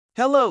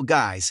Hello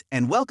guys,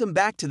 and welcome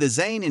back to the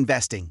Zain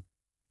Investing.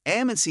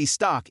 AMC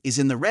stock is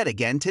in the red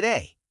again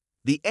today.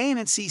 The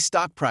AMC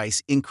stock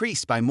price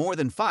increased by more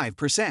than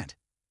 5%.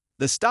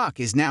 The stock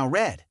is now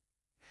red.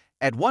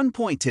 At one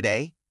point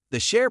today, the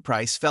share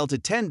price fell to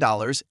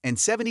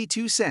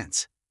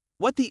 $10.72.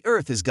 What the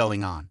earth is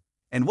going on?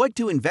 And what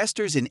do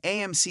investors in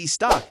AMC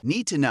stock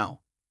need to know?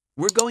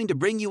 We're going to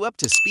bring you up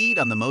to speed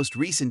on the most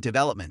recent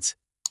developments.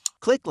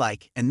 Click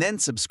like and then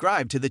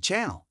subscribe to the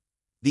channel.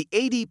 The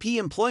ADP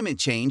employment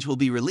change will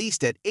be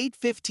released at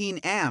 8:15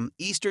 a.m.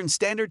 Eastern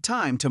Standard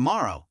Time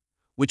tomorrow,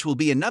 which will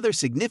be another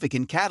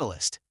significant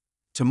catalyst.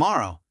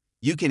 Tomorrow,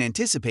 you can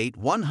anticipate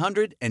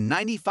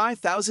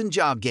 195,000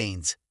 job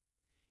gains.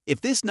 If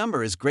this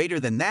number is greater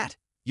than that,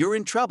 you're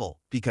in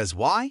trouble, because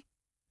why?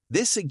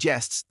 This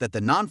suggests that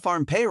the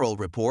non-farm payroll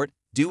report,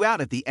 due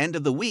out at the end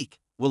of the week,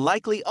 will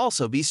likely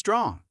also be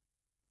strong.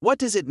 What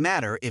does it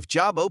matter if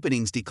job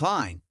openings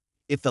decline,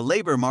 if the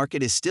labor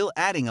market is still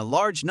adding a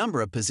large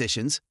number of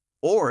positions,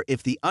 or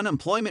if the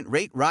unemployment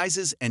rate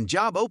rises and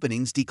job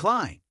openings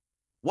decline?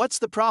 What's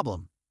the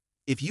problem?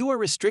 If you are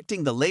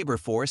restricting the labor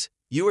force,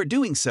 you are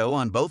doing so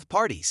on both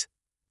parties.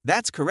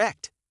 That's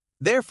correct.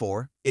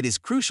 Therefore, it is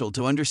crucial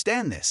to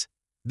understand this.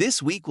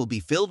 This week will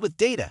be filled with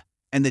data,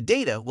 and the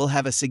data will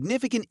have a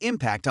significant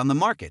impact on the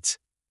markets.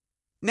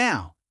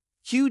 Now,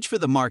 huge for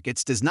the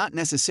markets does not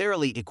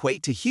necessarily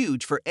equate to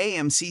huge for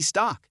AMC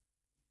stock.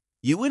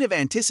 You would have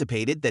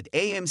anticipated that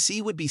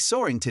AMC would be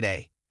soaring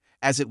today,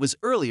 as it was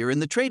earlier in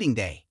the trading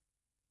day.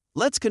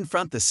 Let's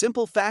confront the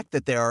simple fact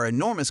that there are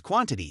enormous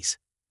quantities.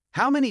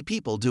 How many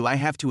people do I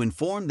have to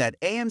inform that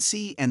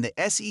AMC and the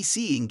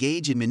SEC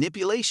engage in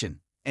manipulation,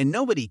 and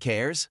nobody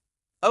cares?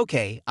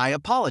 Okay, I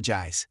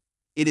apologize.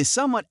 It is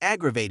somewhat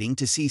aggravating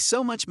to see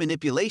so much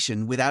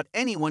manipulation without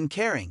anyone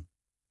caring.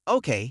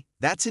 Okay,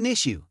 that's an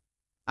issue.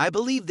 I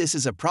believe this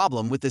is a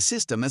problem with the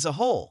system as a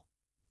whole.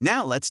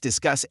 Now let's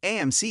discuss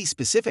AMC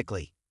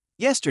specifically.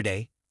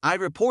 Yesterday, I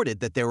reported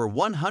that there were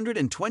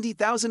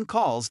 120,000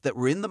 calls that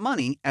were in the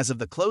money as of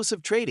the close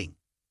of trading.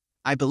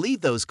 I believe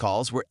those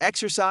calls were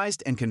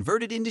exercised and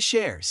converted into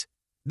shares.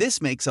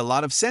 This makes a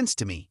lot of sense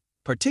to me,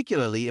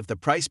 particularly if the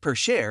price per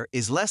share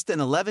is less than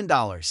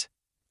 $11.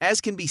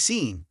 As can be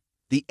seen,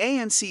 the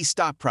AMC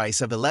stock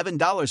price of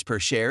 $11 per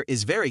share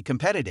is very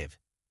competitive.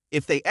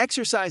 If they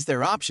exercise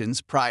their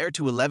options prior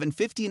to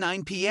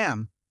 11:59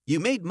 p.m., you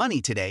made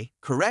money today,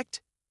 correct?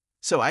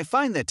 So I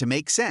find that to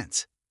make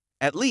sense.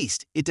 At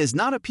least, it does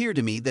not appear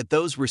to me that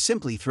those were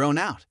simply thrown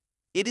out.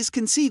 It is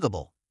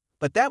conceivable,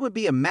 but that would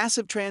be a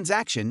massive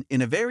transaction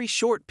in a very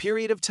short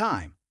period of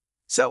time.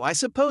 So I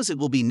suppose it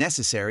will be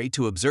necessary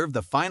to observe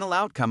the final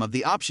outcome of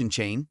the option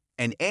chain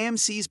and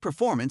AMC's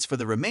performance for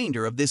the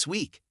remainder of this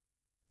week.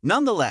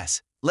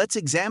 Nonetheless, let's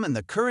examine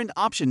the current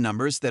option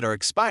numbers that are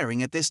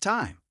expiring at this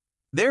time.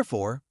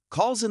 Therefore,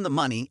 calls in the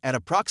money at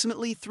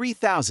approximately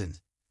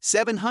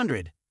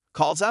 3,700.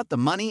 Calls out the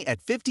money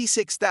at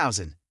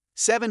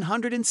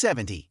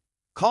 56,770,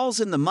 calls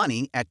in the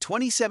money at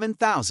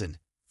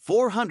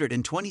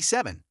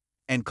 27,427,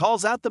 and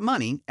calls out the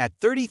money at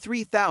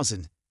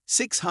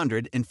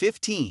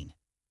 33,615.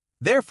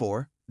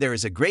 Therefore, there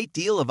is a great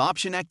deal of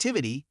option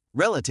activity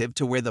relative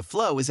to where the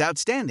flow is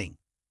outstanding.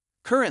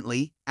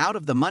 Currently,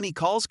 out-of-the-money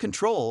calls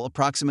control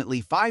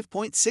approximately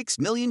 5.6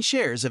 million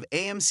shares of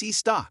AMC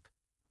stock,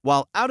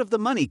 while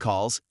out-of-the-money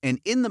calls and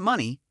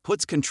in-the-money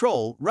puts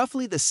control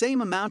roughly the same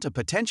amount of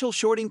potential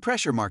shorting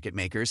pressure market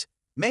makers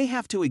may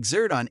have to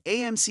exert on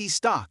AMC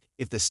stock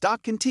if the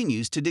stock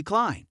continues to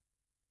decline.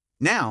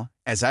 Now,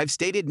 as I've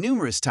stated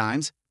numerous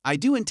times, I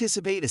do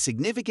anticipate a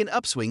significant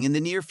upswing in the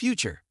near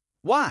future.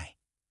 Why?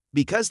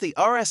 Because the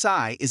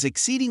RSI is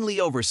exceedingly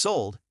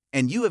oversold,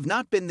 and you have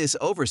not been this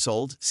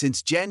oversold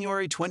since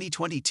January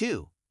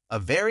 2022, a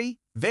very,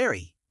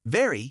 very,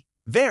 very,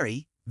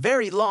 very,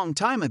 very long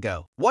time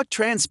ago. What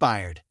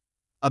transpired?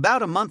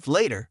 About a month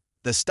later,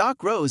 the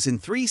stock rose in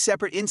 3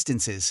 separate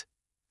instances.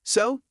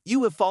 So,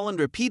 you have fallen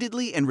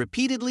repeatedly and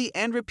repeatedly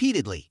and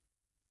repeatedly.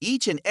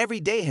 Each and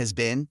every day has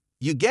been,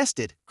 you guessed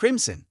it,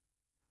 crimson.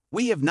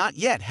 We have not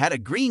yet had a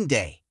green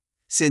day.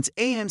 Since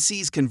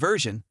AMC's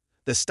conversion,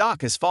 the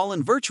stock has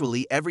fallen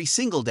virtually every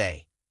single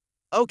day.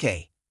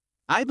 Okay,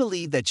 I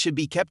believe that should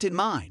be kept in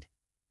mind.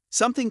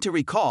 Something to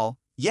recall,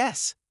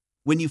 yes.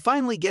 When you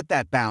finally get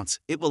that bounce,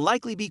 it will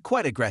likely be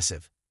quite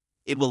aggressive.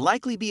 It will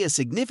likely be a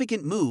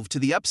significant move to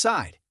the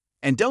upside.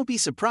 And don't be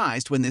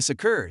surprised when this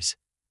occurs.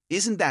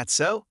 Isn't that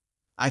so?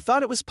 I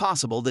thought it was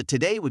possible that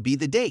today would be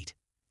the date.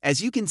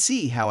 As you can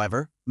see,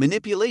 however,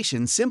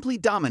 manipulation simply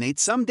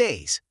dominates some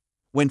days.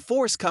 When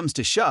force comes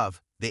to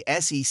shove, the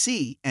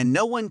SEC and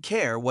no one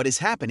care what is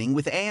happening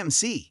with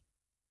AMC.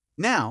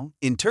 Now,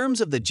 in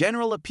terms of the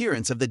general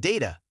appearance of the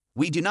data,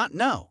 we do not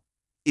know.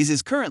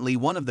 Is currently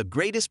one of the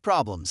greatest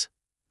problems.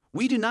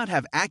 We do not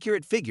have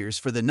accurate figures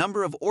for the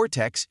number of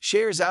Ortex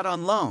shares out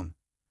on loan,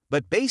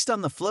 but based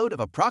on the float of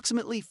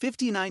approximately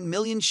 59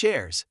 million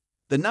shares,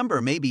 the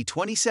number may be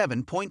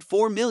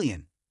 27.4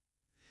 million.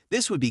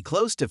 This would be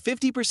close to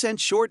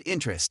 50% short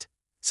interest,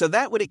 so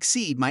that would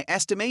exceed my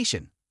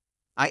estimation.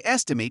 I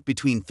estimate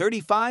between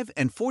 35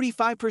 and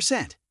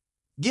 45%.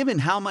 Given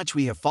how much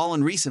we have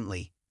fallen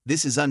recently,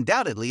 this is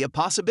undoubtedly a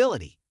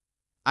possibility.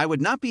 I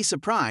would not be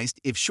surprised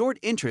if short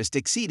interest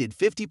exceeded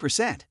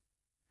 50%.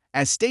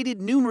 As stated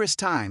numerous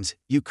times,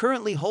 you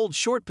currently hold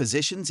short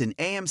positions in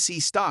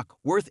AMC stock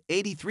worth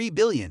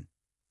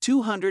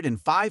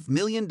 $83.205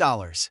 billion.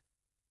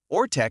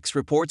 Ortex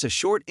reports a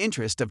short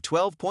interest of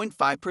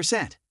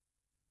 12.5%.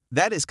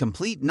 That is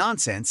complete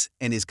nonsense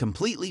and is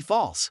completely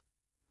false.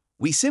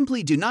 We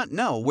simply do not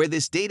know where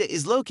this data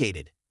is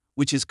located,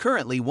 which is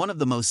currently one of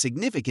the most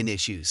significant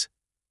issues.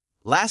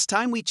 Last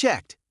time we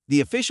checked,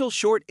 the official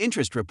short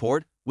interest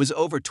report was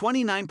over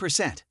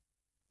 29%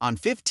 on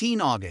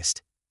 15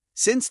 August.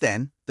 Since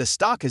then, the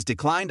stock has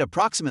declined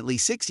approximately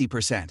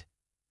 60%.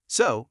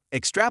 So,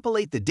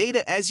 extrapolate the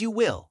data as you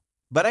will,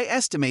 but I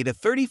estimate a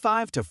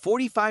 35 to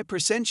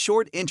 45%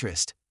 short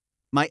interest.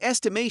 My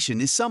estimation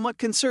is somewhat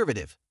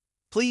conservative.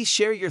 Please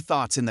share your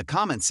thoughts in the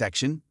comment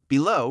section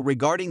below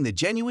regarding the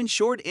genuine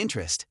short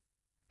interest.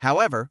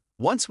 However,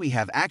 once we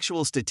have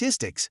actual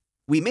statistics,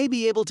 we may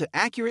be able to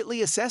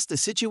accurately assess the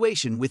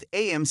situation with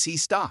AMC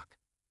stock.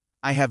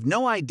 I have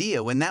no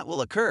idea when that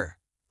will occur.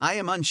 I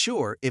am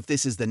unsure if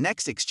this is the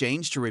next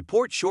exchange to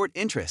report short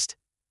interest.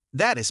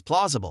 That is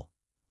plausible.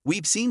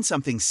 We've seen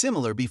something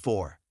similar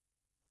before.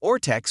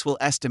 Ortex will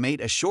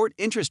estimate a short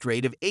interest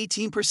rate of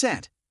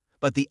 18%,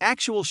 but the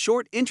actual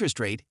short interest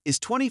rate is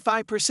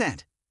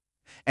 25%.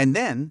 And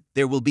then,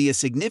 there will be a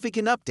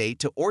significant update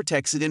to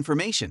Ortex's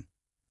information.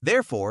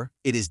 Therefore,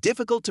 it is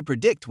difficult to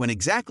predict when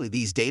exactly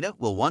these data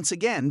will once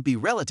again be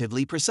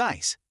relatively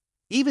precise.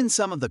 Even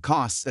some of the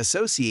costs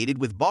associated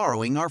with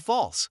borrowing are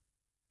false.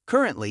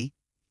 Currently,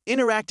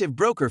 interactive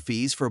broker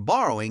fees for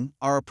borrowing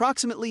are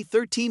approximately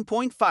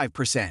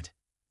 13.5%.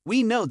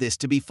 We know this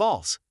to be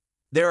false.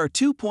 There are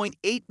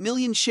 2.8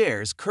 million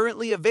shares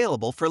currently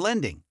available for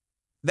lending.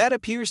 That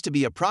appears to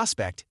be a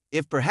prospect,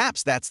 if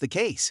perhaps that's the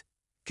case.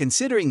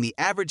 Considering the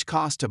average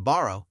cost to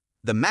borrow,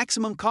 the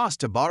maximum cost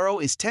to borrow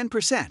is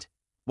 10%,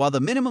 while the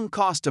minimum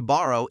cost to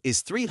borrow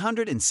is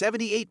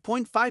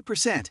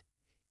 378.5%,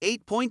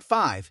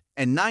 8.5%,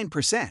 and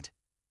 9%.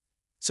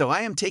 So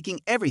I am taking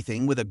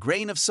everything with a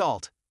grain of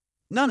salt.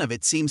 None of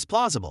it seems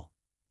plausible.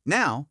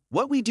 Now,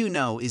 what we do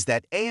know is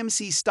that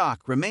AMC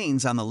stock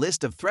remains on the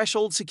list of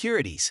threshold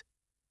securities.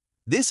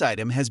 This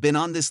item has been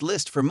on this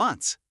list for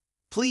months.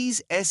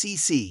 Please,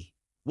 SEC.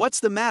 What's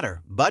the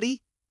matter,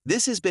 buddy?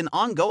 This has been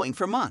ongoing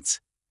for months.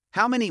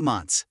 How many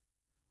months?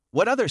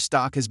 What other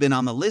stock has been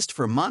on the list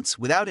for months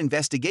without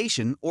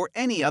investigation or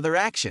any other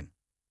action?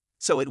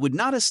 So it would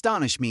not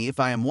astonish me if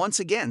I am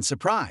once again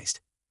surprised.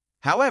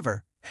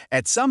 However,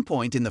 at some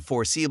point in the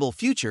foreseeable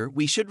future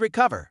we should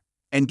recover.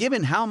 And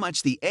given how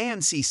much the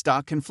AMC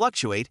stock can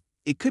fluctuate,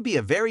 it could be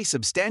a very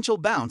substantial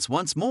bounce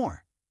once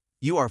more.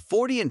 You are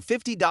 $40 and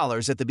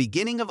 $50 at the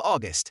beginning of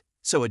August,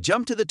 so a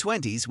jump to the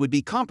 20s would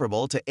be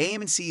comparable to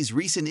AMC's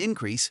recent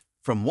increase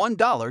from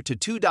 $1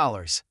 to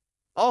 $2.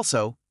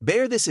 Also,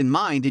 bear this in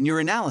mind in your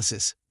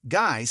analysis,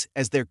 guys,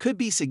 as there could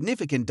be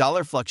significant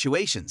dollar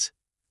fluctuations.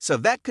 So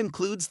that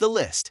concludes the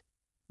list.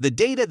 The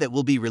data that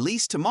will be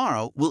released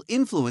tomorrow will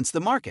influence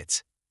the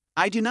markets.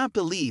 I do not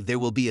believe there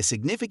will be a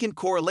significant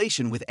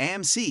correlation with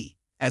AMC,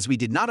 as we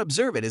did not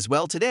observe it as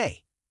well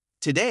today.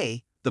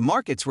 Today, the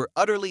markets were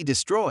utterly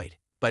destroyed,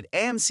 but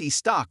AMC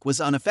stock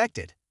was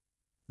unaffected.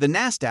 The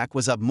Nasdaq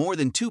was up more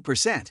than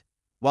 2%,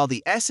 while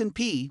the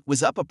S&P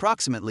was up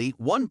approximately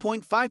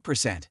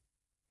 1.5%.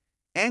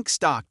 ANC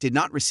stock did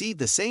not receive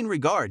the same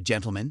regard,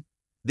 gentlemen.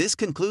 This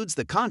concludes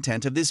the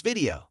content of this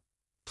video.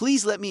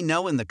 Please let me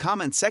know in the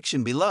comment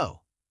section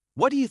below.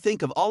 What do you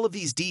think of all of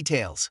these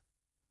details?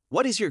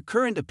 What is your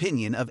current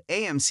opinion of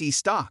AMC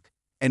stock?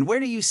 And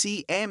where do you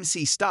see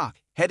AMC stock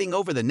heading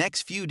over the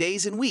next few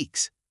days and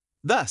weeks?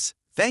 Thus,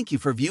 thank you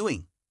for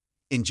viewing.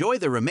 Enjoy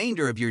the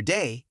remainder of your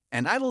day,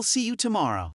 and I will see you tomorrow.